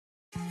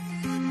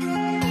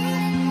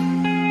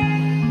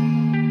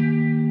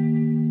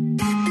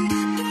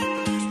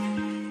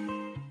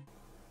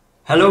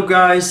Hello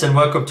guys and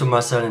welcome to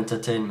Marcel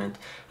Entertainment.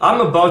 I'm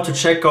about to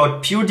check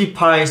out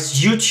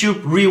PewDiePie's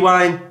YouTube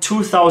Rewind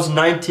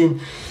 2019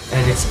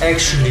 and it's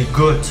actually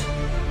good.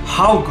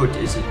 How good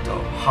is it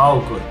though?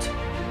 How good?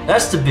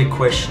 That's the big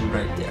question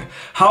right there.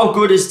 How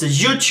good is the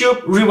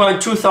YouTube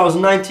Rewind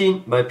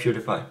 2019 by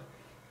PewDiePie?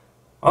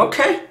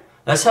 Okay,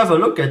 let's have a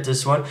look at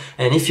this one.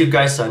 And if you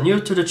guys are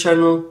new to the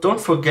channel, don't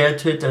forget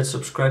to hit that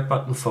subscribe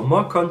button for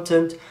more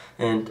content,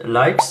 and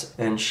likes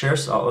and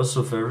shares are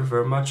also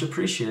very much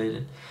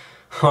appreciated.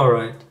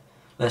 Alright,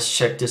 let's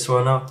check this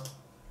one out.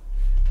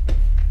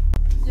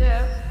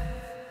 Yeah.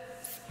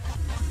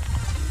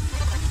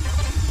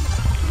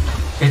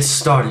 It's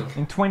starting.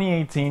 In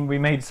 2018, we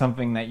made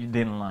something that you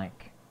didn't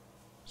like.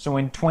 So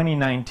in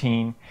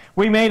 2019,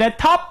 we made a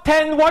top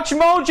 10 Watch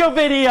Mojo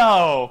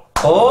video!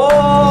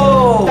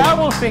 Oh! That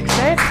will fix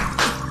it!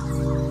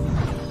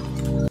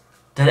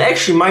 That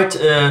actually might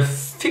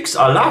fix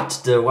a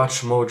lot, the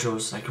Watch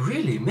Mojos. Like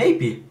really,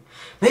 maybe.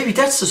 Maybe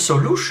that's the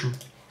solution.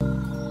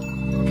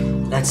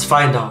 Let's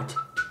find out.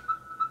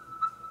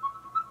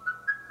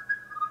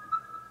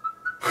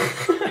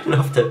 I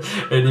love that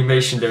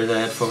animation there, the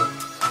headphone.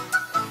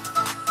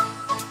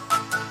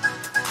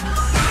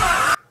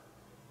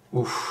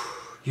 Oof,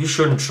 you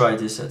shouldn't try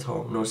this at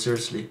home, no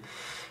seriously.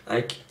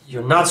 Like,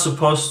 you're not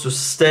supposed to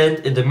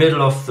stand in the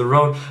middle of the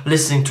road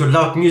listening to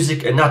loud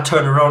music and not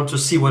turn around to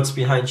see what's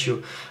behind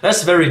you.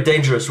 That's very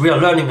dangerous. We are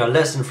learning a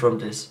lesson from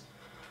this.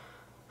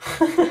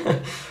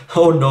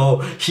 Oh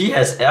no, he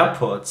has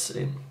AirPods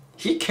in.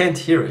 He can't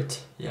hear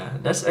it. Yeah,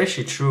 that's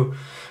actually true.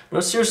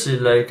 No, seriously,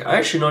 like, I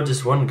actually know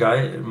this one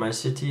guy in my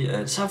city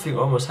and something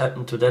almost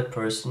happened to that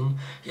person.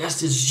 He has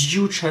these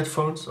huge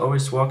headphones,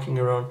 always walking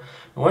around.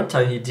 One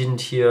time he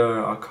didn't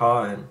hear a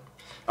car and...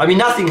 I mean,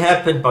 nothing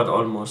happened, but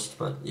almost,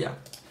 but yeah.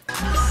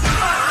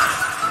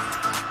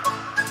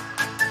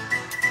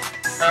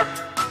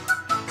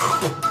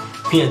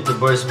 Me and the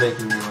boys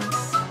making me one.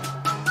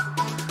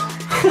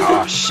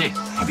 Oh shit,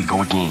 here we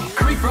go again.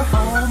 Creeper,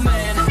 oh man.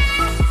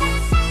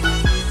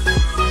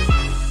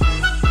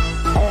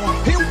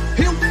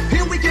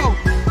 Here we go.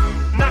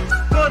 Not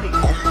funny.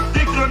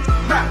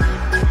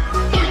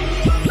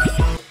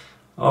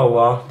 Oh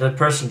wow, that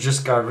person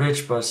just got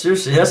rich, but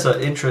seriously, that's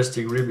an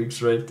interesting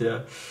remix right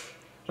there.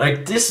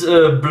 Like this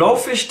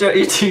blowfish they're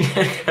eating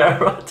a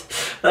carrot.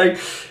 Like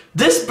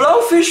this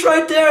blowfish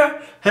right there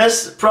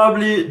has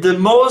probably the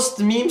most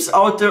memes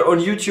out there on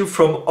YouTube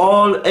from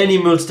all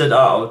animals that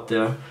are out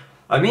there.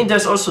 I mean,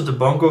 there's also the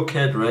bongo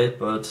cat, right?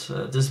 But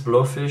this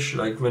blowfish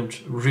like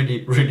went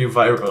really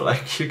viral.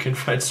 Like you can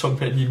find so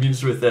many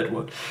memes with that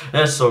one.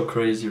 That's so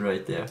crazy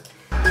right there.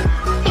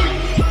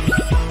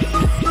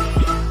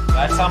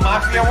 That's how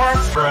mafia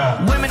works,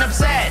 bruh. Women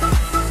upset.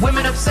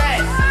 Women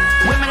upset.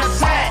 Women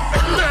upset.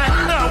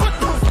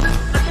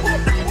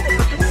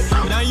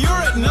 Now you're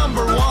at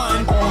number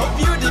one. Hope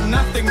you did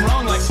nothing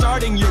wrong, like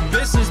starting your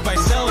business by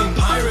selling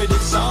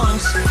pirated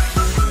songs.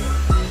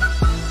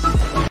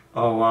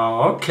 Oh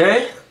wow,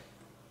 okay.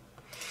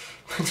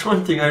 But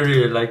one thing I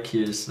really like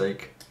here is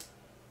like,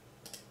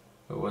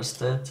 what was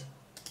that?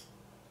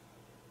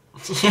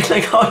 Yeah,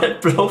 like how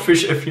that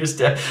blowfish appears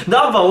there.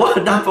 Number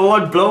one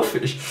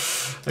blowfish.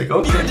 Like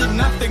okay. You did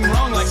nothing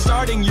wrong, like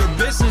starting your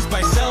business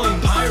by selling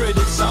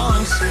pirated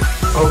songs.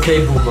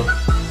 Okay, boomer.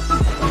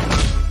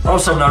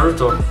 Also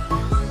Naruto.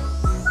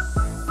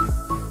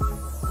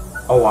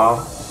 Oh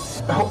wow.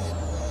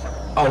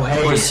 Oh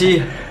hey, Where's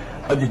he?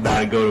 I'm just about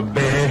to go to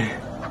bed.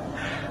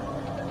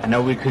 I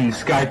know we couldn't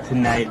Skype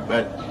tonight,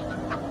 but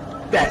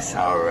that's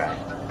alright.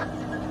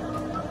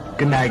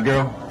 Good night,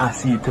 girl. I'll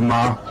see you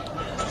tomorrow.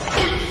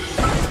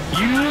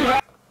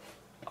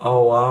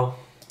 Oh wow.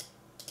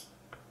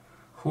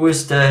 Who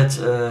is that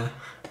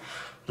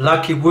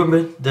lucky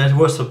woman that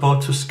was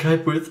about to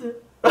Skype with him?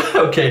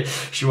 Okay,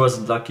 she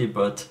wasn't lucky,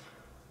 but...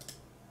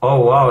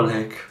 Oh wow,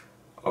 like...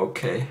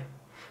 Okay.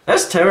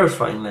 That's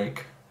terrifying,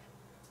 like...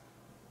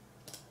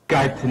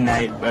 Skype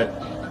tonight, but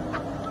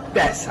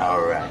that's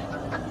alright.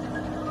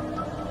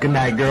 Good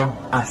night, girl.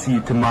 I'll see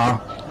you tomorrow.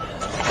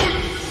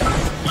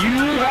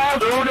 You have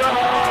to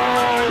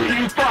know,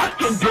 you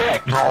fucking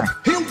dick.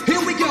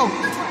 Here we go.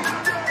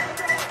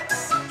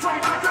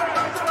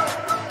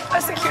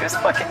 That's the cutest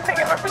fucking thing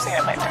I've ever seen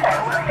in my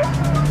entire life.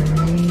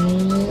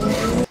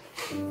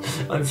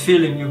 I'm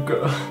feeling you,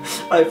 girl.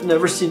 I've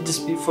never seen this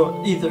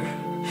before either.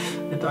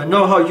 And I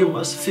know how you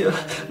must feel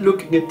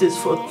looking at this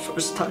for the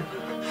first time.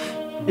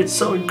 It's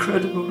so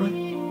incredible, right?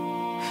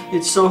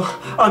 It's so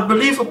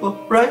unbelievable,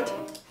 right?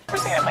 I've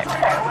never seen it in my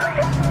entire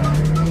life.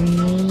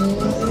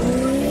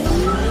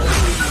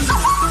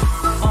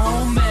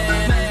 Oh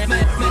man.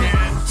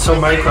 So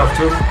Minecraft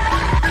too.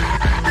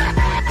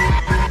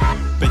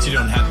 Bet you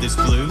don't have this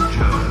blue.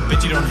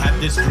 Bet you don't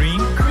have this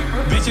green.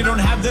 Bet you don't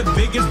have the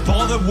biggest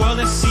ball the world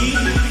has seen.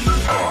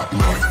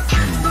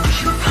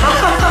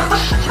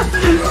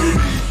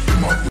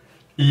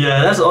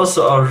 Yeah, that's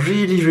also a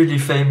really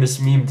famous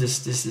meme.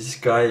 This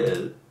guy.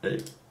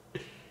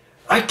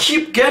 I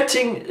keep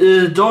getting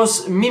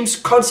those memes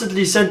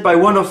constantly sent by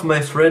one of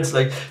my friends.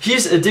 Like,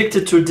 he's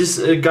addicted to this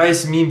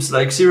guy's memes,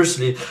 like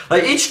seriously.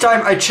 Like, each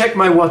time I check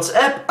my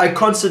WhatsApp, I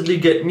constantly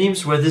get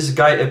memes where this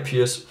guy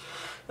appears.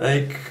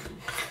 Like,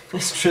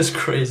 it's just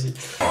crazy.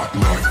 Dick's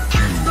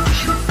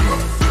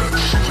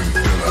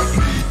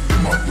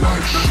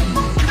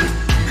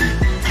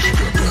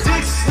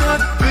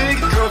not big,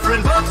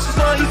 girlfriend, but she's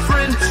my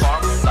friend.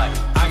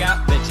 I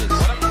got bitches.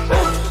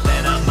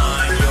 Then I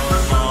mind your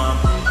mom.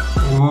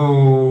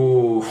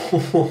 Ooh.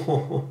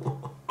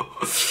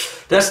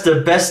 That's the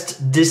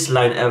best diss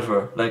line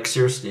ever. Like,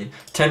 seriously.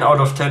 10 out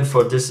of 10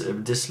 for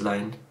this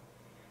line.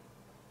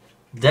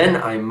 Then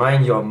I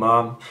mind your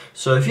mom.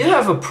 So if you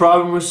have a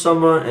problem with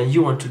someone and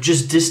you want to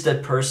just diss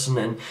that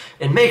person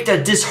and make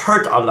that diss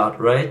hurt a lot,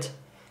 right?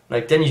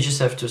 Like, then you just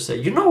have to say,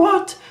 you know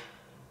what?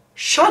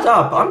 Shut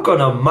up, I'm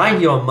gonna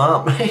mind your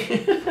mom.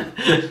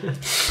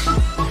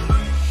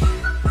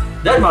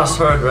 That must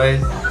hurt, right?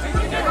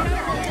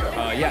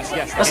 Yes.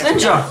 That's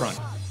Ninja.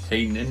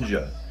 Hey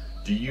Ninja,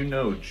 do you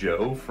know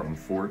Joe from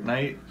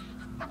Fortnite?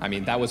 I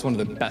mean, that was one of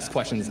the best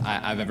questions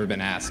I've ever been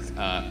asked.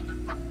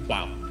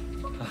 Wow.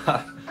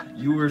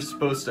 You were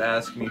supposed to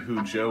ask me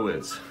who Joe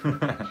is.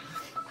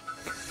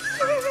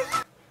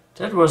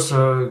 That was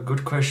a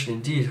good question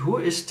indeed. Who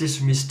is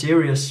this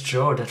mysterious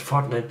Joe, that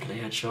Fortnite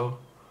player Joe?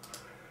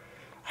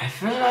 I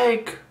feel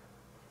like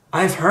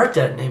I've heard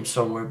that name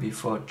somewhere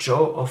before.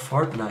 Joe of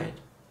Fortnite.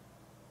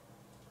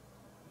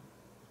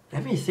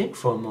 Let me think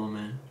for a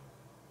moment.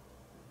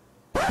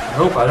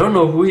 Nope, I don't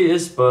know who he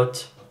is,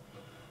 but...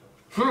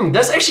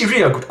 that's actually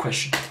really a good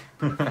question.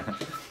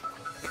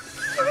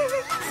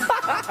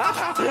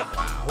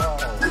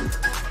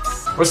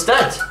 What's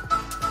that?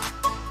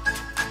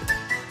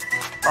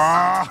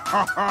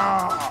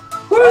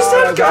 Who is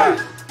that guy?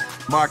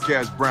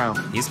 Marquez Brown.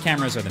 These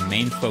cameras are the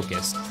main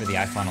focus for the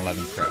iPhone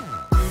 11 Pro.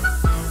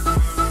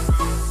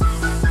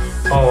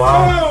 Oh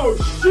wow. Oh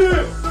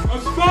shit! A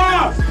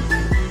spy!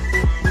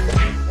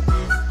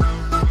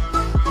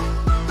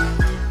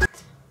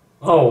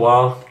 Oh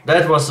wow.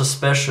 That was a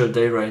special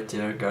day right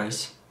there,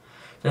 guys.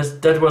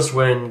 That was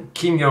when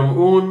Kim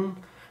Jong-un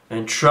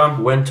and Trump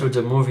went to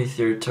the movie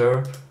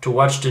theater to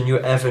watch the new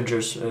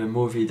Avengers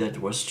movie that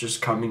was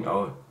just coming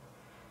out.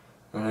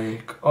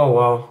 Like, oh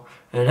wow.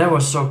 And that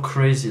was so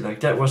crazy.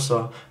 Like, that was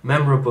a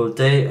memorable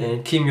day,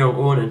 and Kim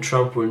Jong-un and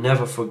Trump will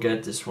never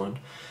forget this one.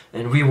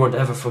 And we won't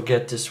ever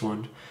forget this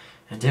one.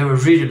 And they were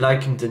really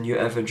liking the new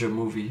Avenger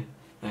movie.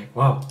 Like,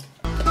 wow.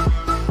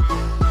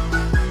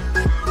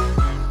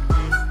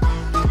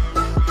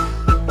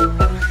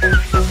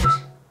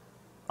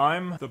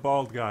 I'm the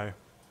bald guy.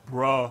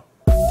 Bruh.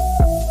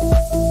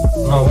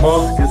 No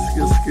more. Kiss.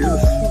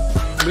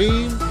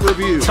 Meme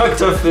review.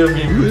 Dr. Phil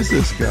meme. Who is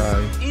this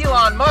guy?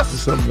 Elon Musk.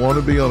 Is some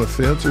wannabe on a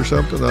fence or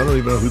something? I don't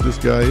even know who this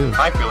guy is.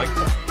 I feel like.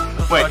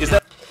 Wait, is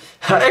that?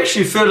 I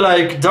actually feel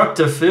like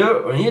Dr.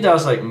 Phil, when he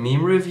does like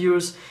meme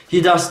reviews,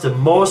 he does the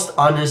most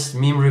honest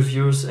meme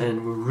reviews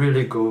and will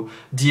really go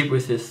deep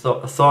with his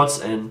thoughts,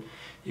 and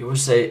he will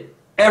say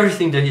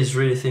everything that he's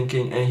really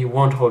thinking and he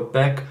won't hold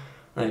back.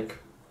 Like,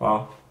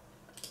 wow.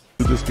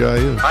 Who this guy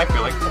is? I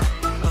feel like.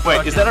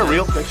 Wait, is that a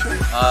real picture?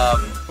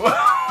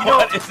 You know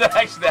what? Is that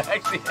actually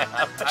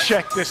happened?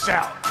 Check this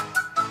out.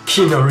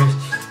 Keanu Reeves.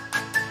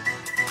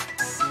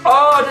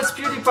 Oh, that's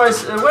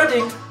PewDiePie's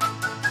wedding.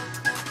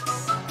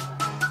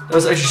 That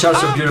was actually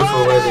such a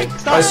beautiful wedding.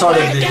 I saw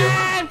that video.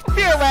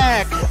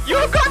 Felix! You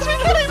have got to be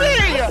kidding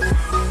me!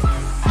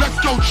 Let's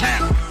go,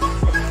 champ!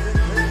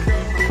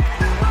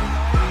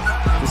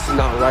 This is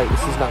not right.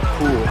 This is not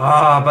cool.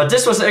 Ah, but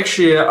this was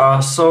actually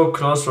a so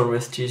close one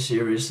with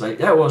T-Series. Like,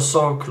 that was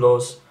so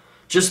close.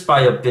 Just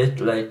by a bit,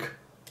 like...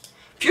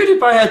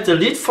 PewDiePie had the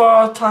lead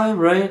for a time,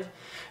 right?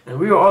 And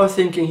we were all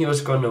thinking he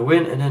was gonna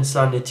win, and then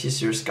suddenly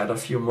T-Series got a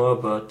few more,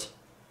 but...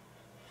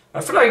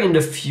 I feel like in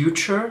the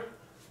future,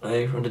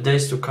 like in the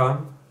days to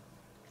come,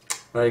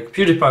 like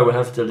PewDiePie will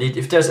have the lead.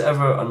 If there's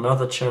ever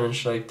another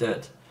challenge like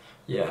that,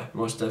 yeah,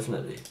 most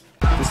definitely.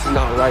 This is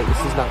not right.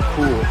 This is not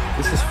cool.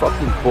 This is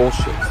fucking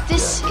bullshit.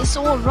 This is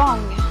all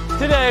wrong.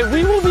 Today,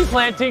 we will be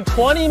planting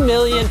 20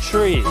 million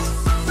trees.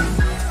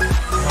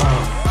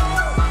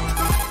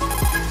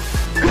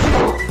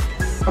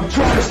 I'm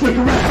trying to sneak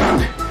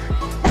around.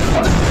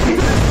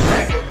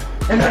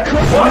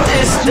 What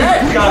is that,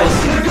 guys?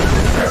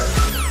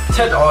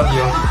 TED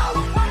audio.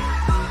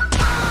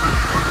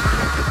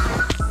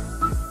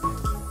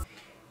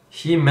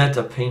 He met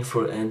a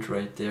painful end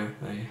right there.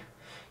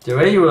 The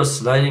way he was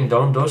sliding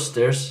down those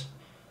stairs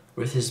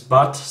with his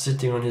butt,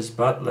 sitting on his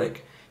butt,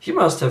 like, he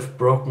must have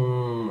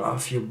broken a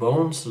few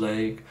bones.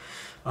 Like,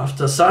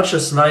 after such a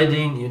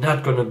sliding, you're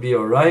not gonna be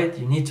alright.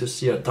 You need to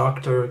see a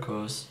doctor,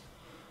 cause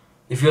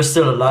if you're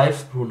still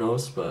alive, who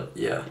knows, but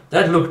yeah.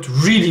 That looked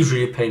really,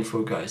 really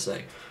painful, guys.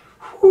 Like,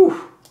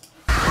 whew.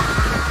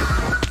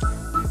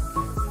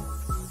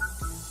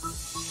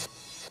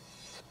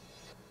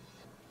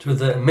 To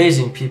the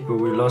amazing people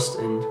we lost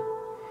in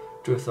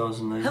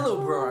 2009. Hello,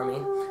 Bro Army.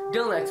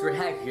 Dylan Expert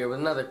Hacker here with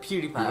another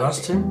PewDiePie. You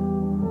lost him?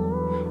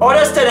 Oh,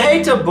 that's that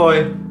hater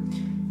boy!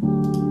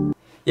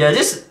 Yeah,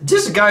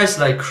 this guy's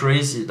like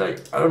crazy.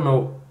 Like, I don't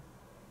know,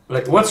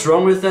 like what's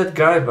wrong with that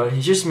guy, but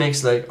he just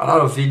makes like a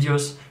lot of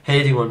videos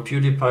hating on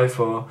PewDiePie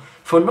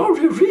for no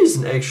real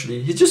reason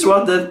actually. He just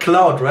wants that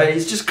clout, right?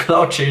 He's just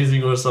clout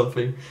chasing or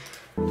something.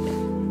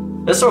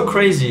 That's so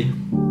crazy.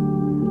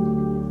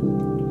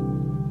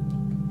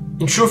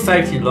 In true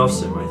fact, he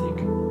loves him, I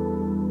think.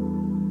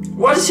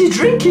 What is he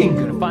drinking?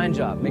 Doing a fine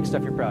job. Make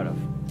stuff you're proud of.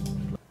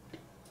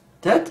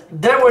 That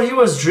what he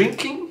was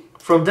drinking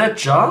from that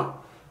jar?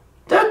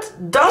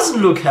 That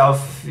doesn't look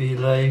healthy,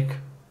 like...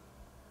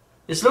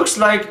 It looks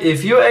like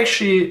if you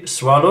actually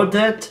swallow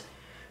that,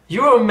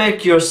 you will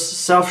make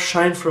yourself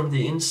shine from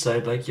the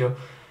inside, like you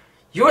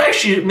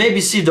actually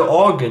maybe see the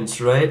organs,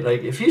 right?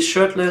 Like if he's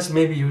shirtless,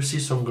 maybe you see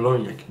some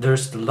glowing, like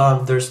there's the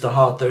lung, there's the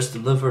heart, there's the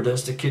liver,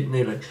 there's the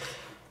kidney, like...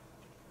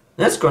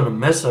 That's gonna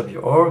mess up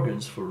your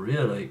organs for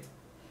real, like...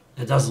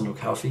 It doesn't look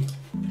healthy.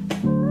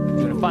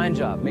 Doing a fine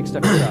job. Make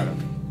stuff you're proud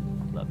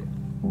of. Love you.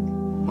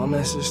 My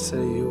message to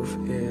the youth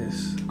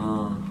is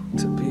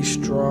to be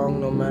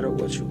strong no matter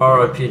what you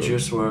R.I.P.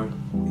 Juice WRLD.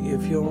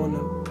 If you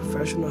want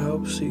professional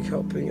help, seek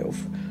help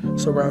and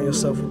surround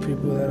yourself with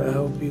people that'll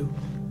help you.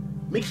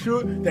 Make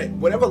sure that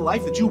whatever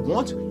life that you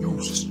want,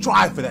 you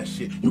strive for that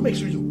shit. You make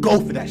sure you go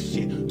for that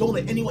shit. Don't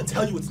let anyone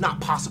tell you it's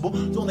not possible.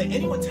 Don't let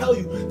anyone tell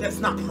you that it's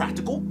not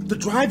practical. The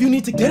drive you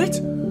need to get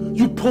it,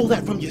 you pull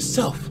that from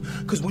yourself.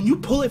 Because when you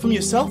pull it from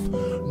yourself,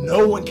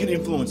 no one can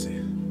influence it.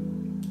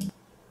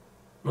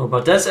 No,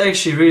 but that's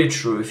actually really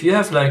true. If you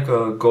have like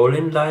a goal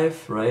in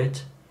life,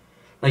 right?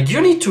 Like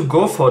you need to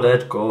go for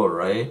that goal,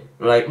 right?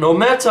 Like no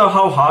matter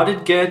how hard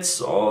it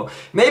gets, or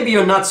maybe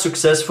you're not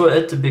successful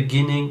at the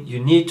beginning, you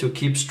need to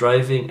keep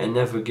striving and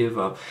never give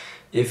up.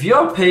 If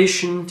you're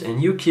patient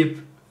and you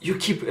keep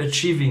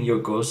achieving your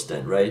goals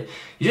then, right?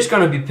 You're just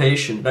gonna be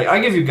patient. Like I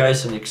give you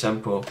guys an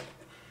example.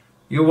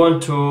 You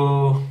want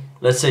to,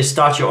 let's say,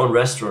 start your own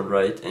restaurant,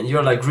 right? And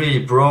you're like really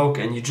broke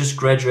and you just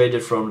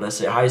graduated from, let's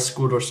say, high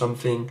school or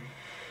something.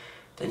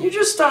 Then you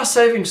just start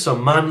saving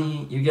some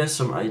money, you get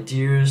some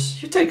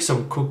ideas, you take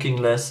some cooking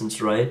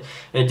lessons, right?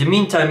 And in the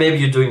meantime, maybe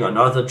you're doing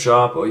another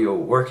job or you're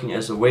working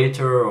as a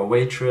waiter or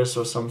waitress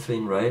or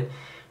something, right?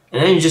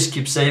 And then you just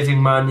keep saving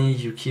money,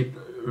 you keep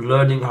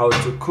learning how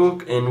to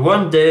cook, and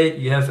one day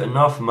you have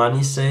enough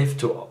money saved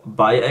to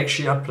buy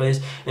actually a place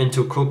and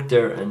to cook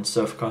there and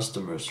serve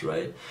customers,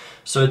 right?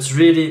 So it's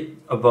really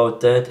about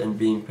that and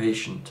being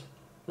patient.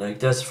 Like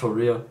that's for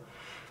real.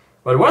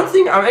 But one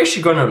thing I'm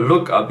actually gonna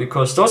look up,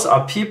 because those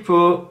are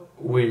people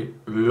we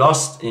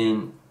lost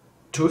in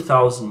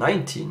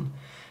 2019.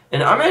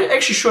 And I'm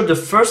actually sure the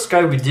first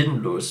guy we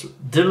didn't lose,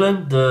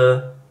 Dylan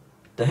the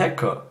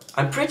hacker,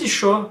 I'm pretty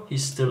sure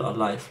he's still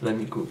alive. Let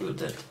me Google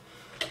that.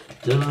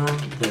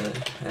 Dylan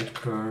the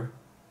hacker.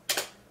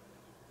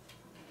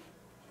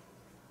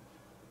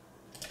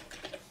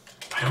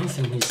 I don't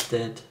think he's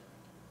dead.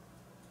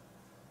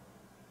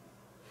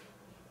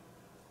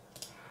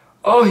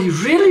 Oh, he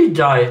really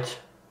died.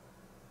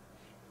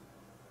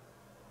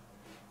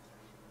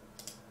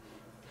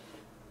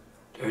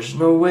 There's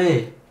no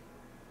way.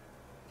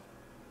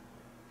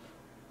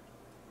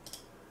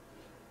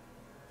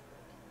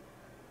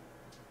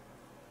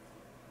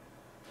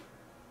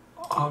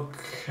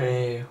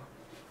 Okay.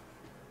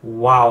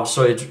 Wow,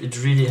 so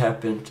it really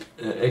happened.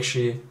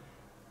 Actually,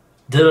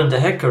 Dylan the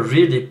hacker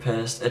really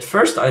passed. At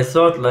first I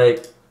thought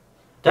like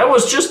that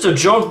was just a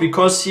joke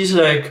because he's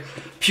like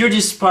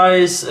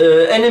PewDiePie's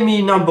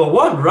enemy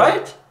 #1,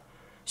 right?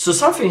 So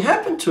something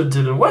happened to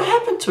Dylan. What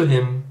happened to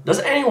him? Does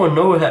anyone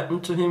know what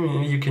happened to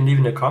him? You can leave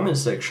in the comment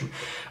section.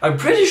 I'm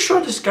pretty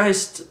sure this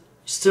guy's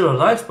still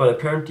alive, but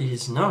apparently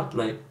he's not.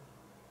 Like,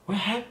 what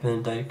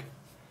happened? Like,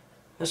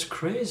 that's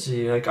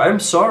crazy. Like, I'm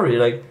sorry.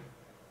 Like,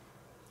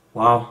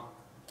 wow.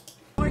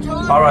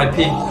 R.I.P.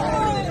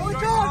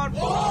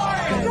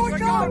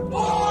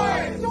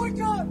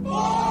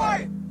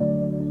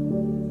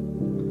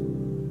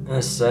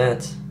 That's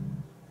sad.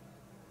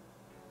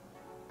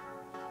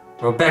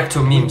 Well, back to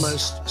memes. We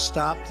must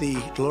stop the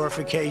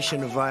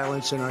glorification of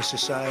violence in our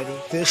society.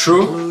 This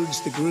True.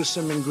 includes the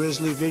gruesome and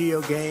grisly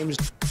video games.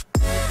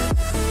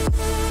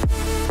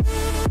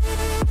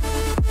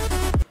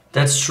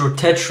 That's true.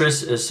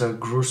 Tetris is a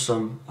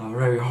gruesome,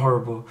 very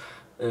horrible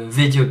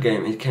video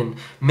game. It can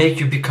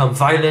make you become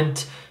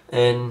violent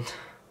and,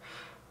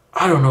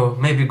 I don't know,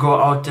 maybe go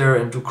out there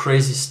and do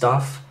crazy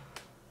stuff.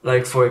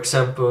 Like, for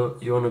example,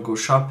 you want to go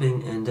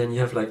shopping and then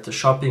you have like the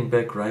shopping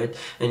bag, right?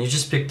 And you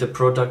just pick the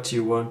products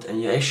you want and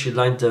you actually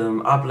line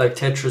them up like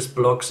Tetris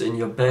blocks in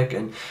your bag,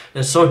 and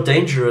it's so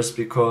dangerous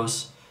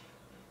because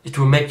it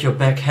will make your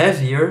bag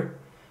heavier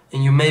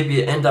and you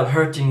maybe end up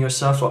hurting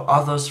yourself or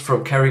others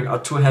from carrying a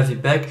too heavy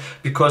bag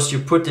because you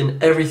put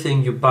in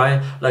everything you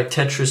buy like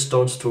Tetris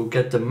stones to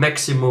get the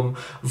maximum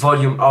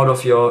volume out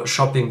of your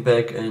shopping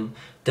bag, and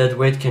that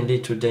weight can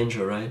lead to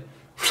danger, right?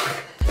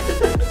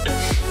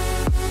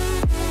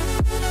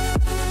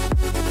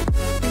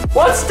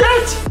 What's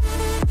that?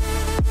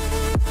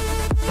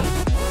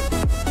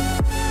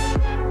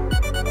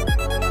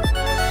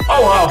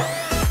 Oh wow!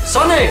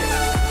 Sonic!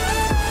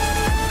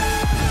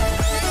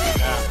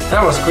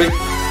 That was quick.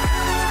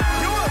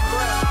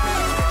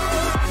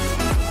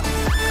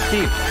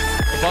 Steve,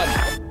 the button.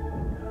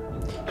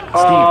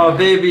 Oh,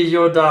 Baby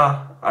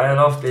Yoda. I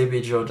love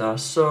Baby Yoda.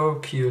 So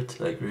cute,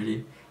 like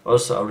really.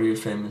 Also a real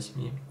famous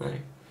meme.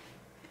 Like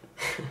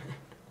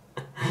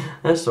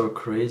that's so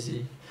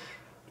crazy.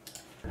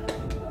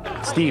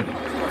 Steve.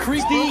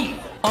 Creepy.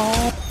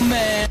 Oh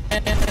man.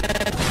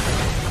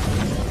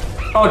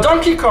 Oh,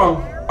 Donkey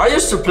Kong. I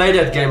used to play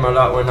that game a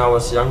lot when I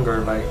was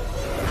younger. Like.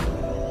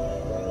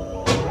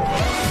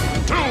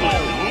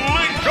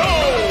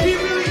 He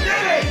really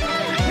did it!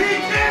 He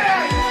did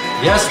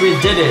it! Yes, we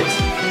did it.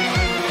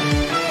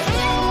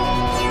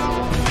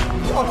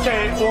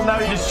 Okay, well now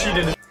you just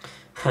cheated.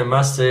 I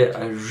must say,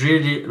 I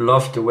really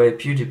love the way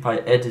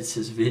PewDiePie edits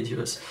his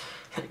videos.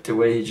 Like the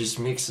way he just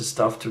mixes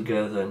stuff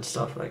together and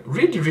stuff. Like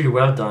really, really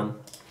well done.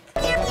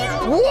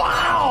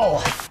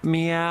 Wow!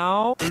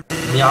 Meow.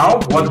 Meow?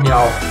 What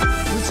meow?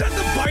 Was that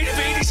the bite of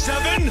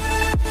 87?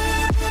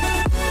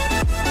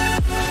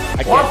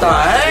 What the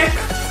heck?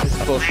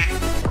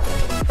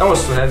 That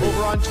was too heavy.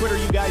 Over on Twitter,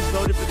 you guys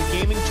voted for the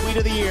gaming tweet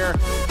of the year.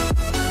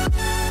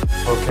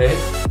 Okay.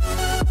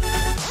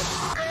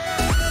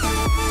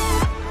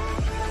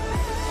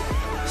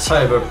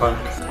 Cyberpunk.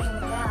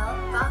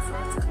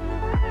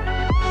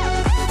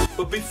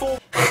 But before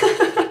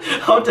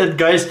How that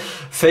guy's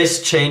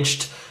face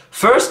changed.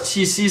 First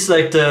he sees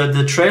like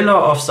the trailer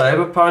of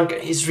Cyberpunk,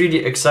 he's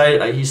really excited,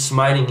 like he's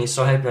smiling, he's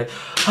so happy, like,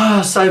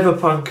 ah,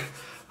 Cyberpunk,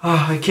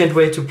 ah, I can't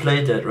wait to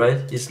play that,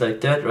 right? He's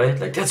like that, right?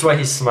 Like that's why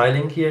he's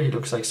smiling here, he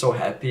looks like so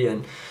happy,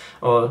 and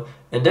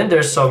then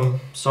there's some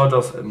sort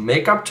of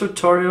makeup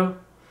tutorial,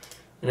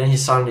 and then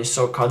he's suddenly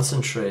so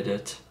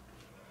concentrated.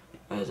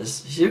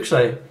 He looks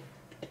like,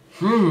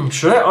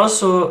 should I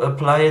also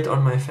apply it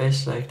on my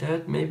face like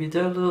that? Maybe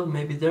there a little,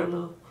 maybe there a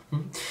little.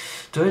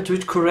 Do I do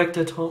it correct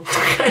at home?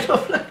 Kind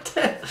of like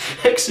that.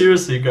 Like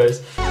seriously,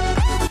 guys.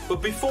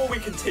 But before we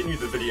continue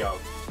the video,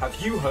 have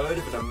you heard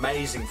of an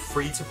amazing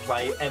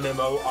free-to-play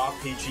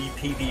MMORPG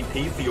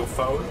PvP for your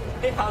phone?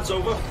 It has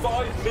over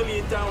 5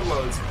 million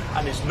downloads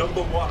and is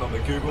 #1 on the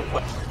Google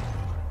Play.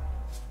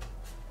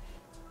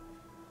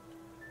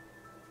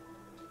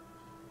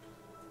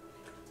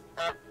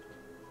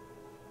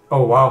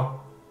 Oh wow.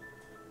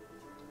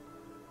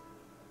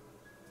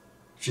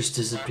 Just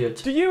disappeared.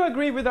 Do you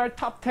agree with our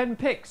top 10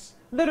 picks?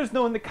 Let us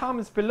know in the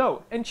comments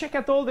below and check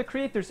out all the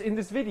creators in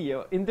this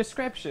video in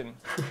description.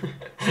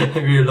 I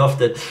really love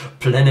that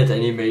planet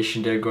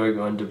animation there going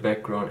on in the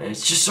background, and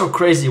it's just so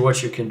crazy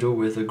what you can do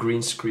with a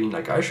green screen.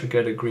 Like I should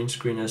get a green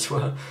screen as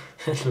well.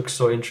 It looks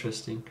so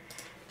interesting.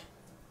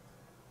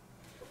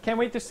 Can't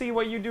wait to see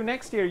what you do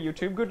next year,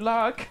 YouTube. Good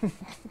luck.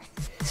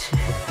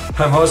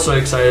 I'm also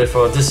excited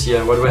for this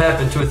year, what will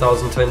happen in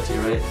 2020,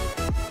 right?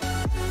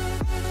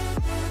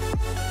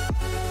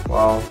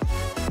 Wow.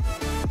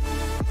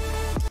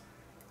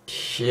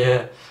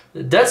 Yeah,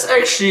 that's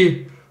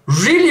actually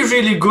really,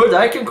 really good.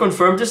 I can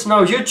confirm this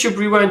now. YouTube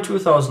Rewind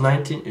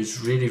 2019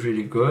 is really,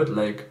 really good.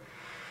 Like,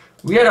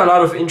 we had a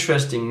lot of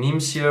interesting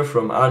memes here,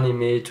 from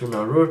anime to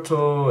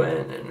Naruto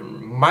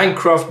and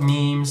Minecraft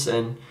memes,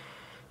 and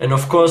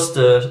of course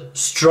the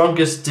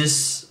strongest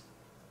diss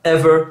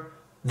ever,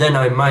 Then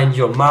I Mind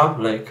Your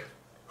Mom. Like,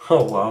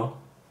 oh wow.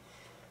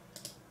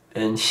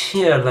 And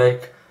yeah,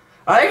 like,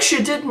 I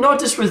actually did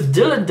notice with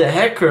Dylan the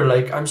Hacker.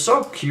 Like, I'm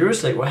so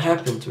curious, like, what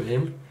happened to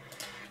him?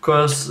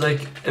 Because,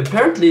 like,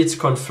 apparently it's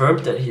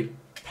confirmed that he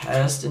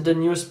passed in the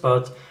news,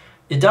 but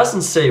it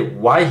doesn't say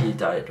why he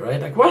died,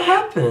 right? Like, what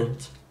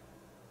happened?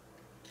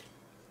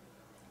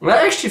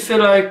 I actually feel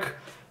like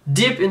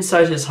deep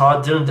inside his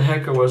heart, Dylan the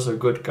Hacker was a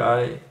good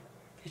guy.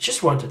 He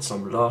just wanted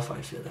some love,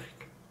 I feel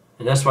like.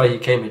 And that's why he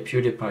came at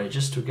PewDiePie,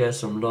 just to get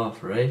some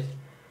love, right?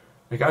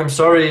 Like, I'm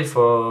sorry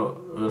for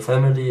the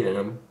family, and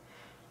I'm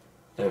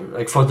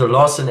like for the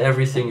loss and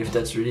everything, if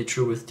that's really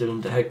true with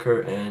Dylan the Hacker.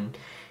 And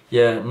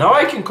yeah, now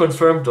I can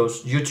confirm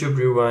those YouTube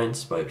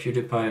rewinds by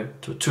PewDiePie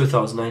to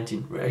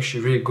 2019 were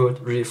actually really good,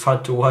 really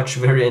fun to watch,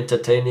 very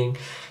entertaining.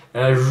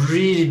 And I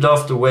really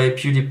love the way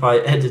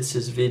PewDiePie edits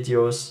his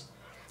videos,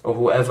 or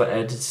whoever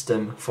edits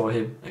them for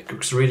him. Like, it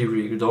looks really,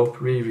 really dope,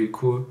 really, really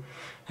cool.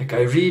 Like,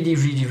 I really,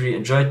 really, really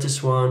enjoyed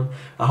this one.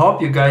 I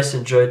hope you guys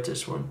enjoyed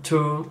this one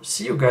too.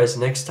 See you guys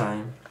next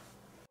time.